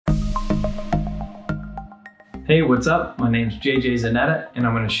Hey, what's up? My name's JJ Zanetta, and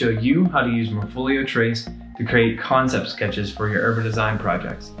I'm going to show you how to use Morpholio Trace to create concept sketches for your urban design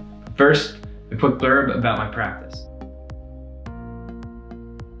projects. First, a quick blurb about my practice.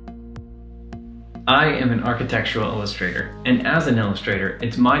 I am an architectural illustrator, and as an illustrator,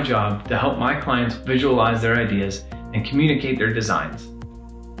 it's my job to help my clients visualize their ideas and communicate their designs.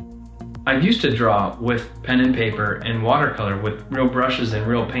 I used to draw with pen and paper and watercolor with real brushes and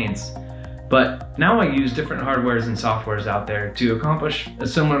real paints, but now I use different hardwares and softwares out there to accomplish a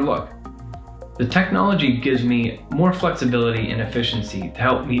similar look. The technology gives me more flexibility and efficiency to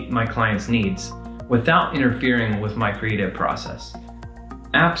help meet my clients' needs without interfering with my creative process.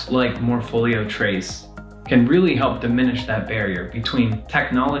 Apps like Morpholio Trace can really help diminish that barrier between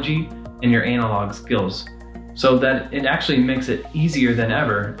technology and your analog skills, so that it actually makes it easier than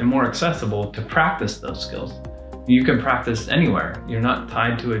ever and more accessible to practice those skills. You can practice anywhere. You're not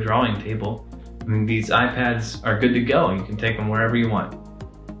tied to a drawing table. I mean, these iPads are good to go. You can take them wherever you want.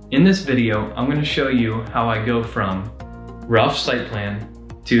 In this video, I'm going to show you how I go from rough site plan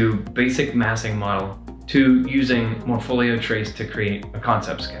to basic massing model to using Morpholio Trace to create a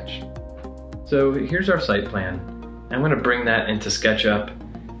concept sketch. So here's our site plan. I'm going to bring that into SketchUp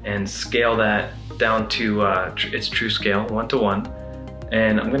and scale that down to its true scale, 1:1.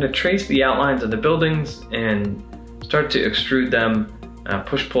 And I'm going to trace the outlines of the buildings and start to extrude them,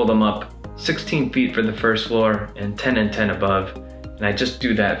 push-pull them up 16 feet for the first floor and 10 and 10 above. And I just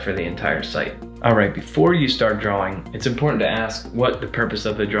do that for the entire site. All right, before you start drawing, it's important to ask what the purpose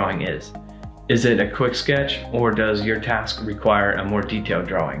of the drawing is. Is it a quick sketch, or does your task require a more detailed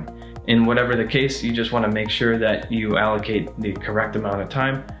drawing? In whatever the case, you just want to make sure that you allocate the correct amount of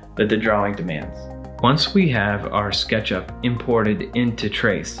time that the drawing demands. Once we have our SketchUp imported into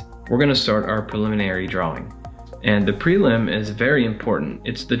Trace, we're going to start our preliminary drawing. And the prelim is very important.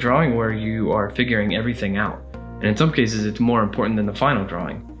 It's the drawing where you are figuring everything out. And in some cases, it's more important than the final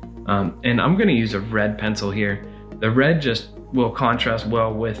drawing. And I'm going to use a red pencil here. The red just will contrast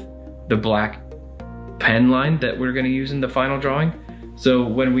well with the black pen line that we're going to use in the final drawing. So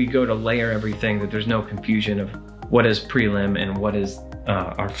when we go to layer everything, that there's no confusion of what is prelim and what is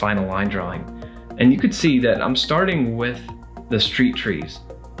our final line drawing. And you could see that I'm starting with the street trees.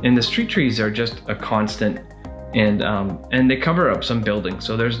 And the street trees are just a constant, and they cover up some buildings.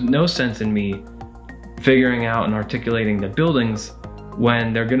 So there's no sense in me figuring out and articulating the buildings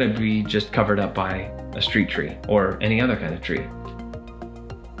when they're gonna be just covered up by a street tree or any other kind of tree.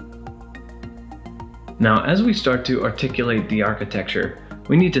 Now, as we start to articulate the architecture,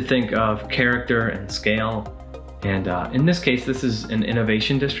 we need to think of character and scale. And in this case, this is an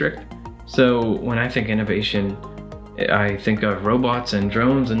innovation district. So when I think innovation, I think of robots and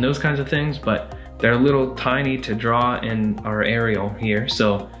drones and those kinds of things, but they're a little tiny to draw in our aerial here.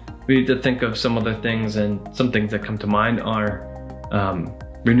 So we need to think of some other things, and some things that come to mind are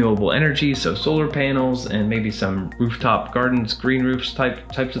renewable energy, so solar panels and maybe some rooftop gardens, green roofs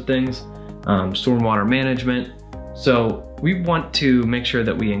types of things, stormwater management. So we want to make sure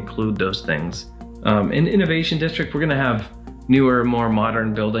that we include those things. In Innovation District, we're gonna have newer, more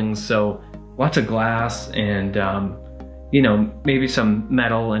modern buildings, so lots of glass and you know, maybe some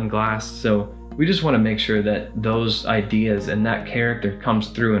metal and glass. So we just want to make sure that those ideas and that character comes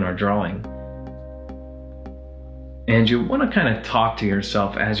through in our drawing. And you want to kind of talk to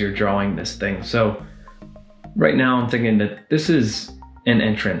yourself as you're drawing this thing. So right now I'm thinking that this is an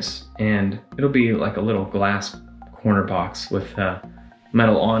entrance, and it'll be like a little glass corner box with a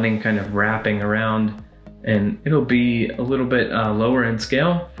metal awning kind of wrapping around, and it'll be a little bit lower in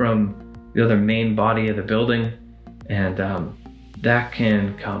scale from the other main body of the building. And that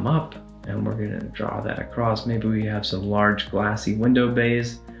can come up, and we're gonna draw that across. Maybe we have some large glassy window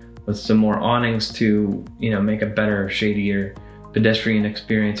bays with some more awnings to, you know, make a better, shadier pedestrian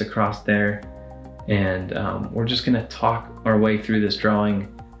experience across there. And we're just gonna talk our way through this drawing,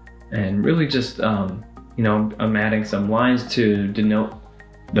 and really just, you know, I'm adding some lines to denote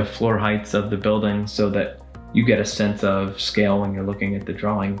the floor heights of the building so that you get a sense of scale when you're looking at the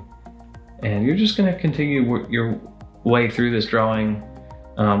drawing. And you're just gonna continue your way through this drawing.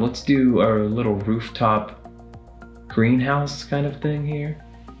 Let's do our little rooftop greenhouse kind of thing here.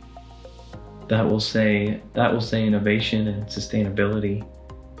 That will say innovation and sustainability,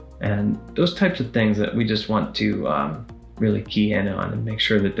 and those types of things that we just want to really key in on and make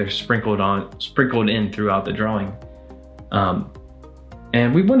sure that they're sprinkled in throughout the drawing.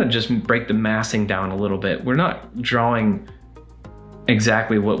 And we want to just break the massing down a little bit. We're not drawing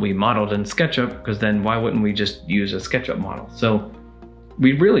exactly what we modeled in SketchUp, because then why wouldn't we just use a SketchUp model? So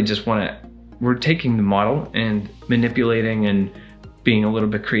we really just we're taking the model and manipulating and being a little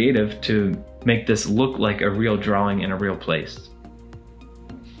bit creative to make this look like a real drawing in a real place.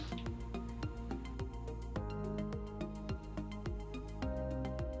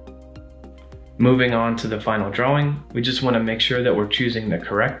 Moving on to the final drawing, we just want to make sure that we're choosing the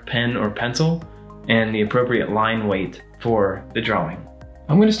correct pen or pencil and the appropriate line weight for the drawing.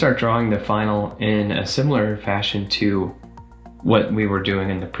 I'm going to start drawing the final in a similar fashion to what we were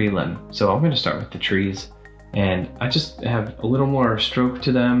doing in the prelim. So I'm going to start with the trees, and I just have a little more stroke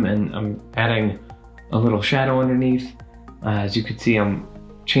to them, and I'm adding a little shadow underneath. As you can see, I'm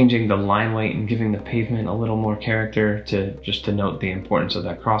changing the line weight and giving the pavement a little more character just to note the importance of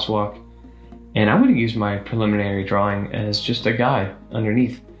that crosswalk. And I'm going to use my preliminary drawing as just a guide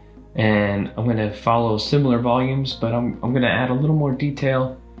underneath. And I'm going to follow similar volumes, but I'm going to add a little more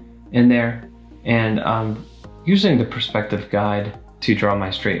detail in there. And I'm using the perspective guide to draw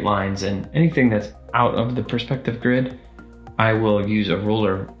my straight lines, and anything that's out of the perspective grid, I will use a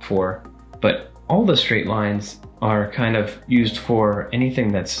ruler for. But all the straight lines are kind of used for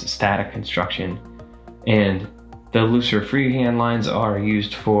anything that's static construction. And the looser freehand lines are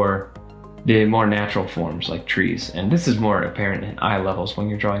used for the more natural forms like trees. And this is more apparent in eye levels when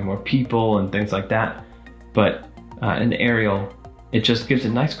you're drawing more people and things like that. But in the aerial, it just gives a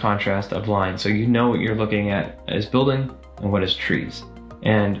nice contrast of lines, so you know what you're looking at as building and what is trees.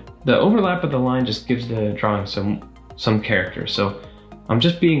 And the overlap of the line just gives the drawing some character. So I'm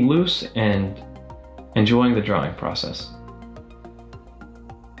just being loose and enjoying the drawing process.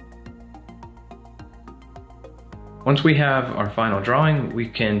 Once we have our final drawing, we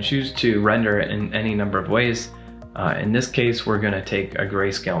can choose to render it in any number of ways. In this case, we're going to take a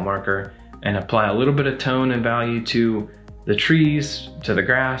grayscale marker and apply a little bit of tone and value to the trees, to the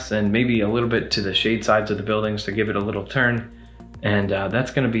grass, and maybe a little bit to the shade sides of the buildings to give it a little turn. And that's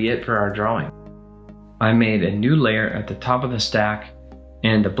going to be it for our drawing. I made a new layer at the top of the stack,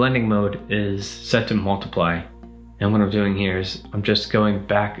 and the blending mode is set to multiply. And what I'm doing here is I'm just going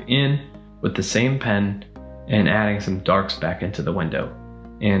back in with the same pen and adding some darks back into the window.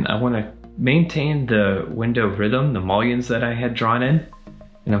 And I want to maintain the window rhythm, the mullions that I had drawn in,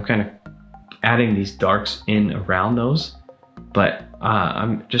 and I'm kind of adding these darks in around those. But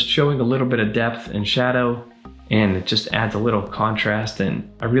I'm just showing a little bit of depth and shadow, and it just adds a little contrast, and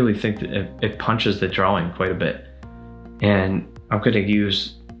I really think that it punches the drawing quite a bit. And I'm going to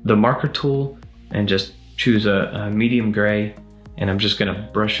use the marker tool and just choose a medium gray, and I'm just going to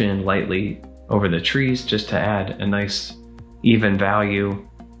brush in lightly over the trees just to add a nice even value.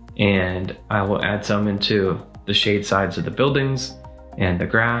 And I will add some into the shade sides of the buildings and the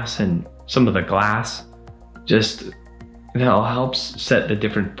grass and some of the glass. Just that helps set the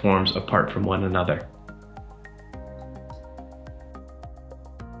different forms apart from one another.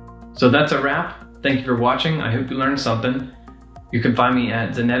 So that's a wrap. Thank you for watching. I hope you learned something. You can find me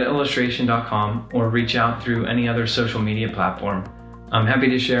at zanettaillustration.com or reach out through any other social media platform. I'm happy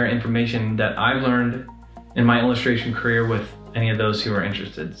to share information that I've learned in my illustration career with any of those who are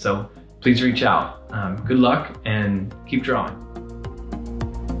interested. So please reach out. Good luck and keep drawing.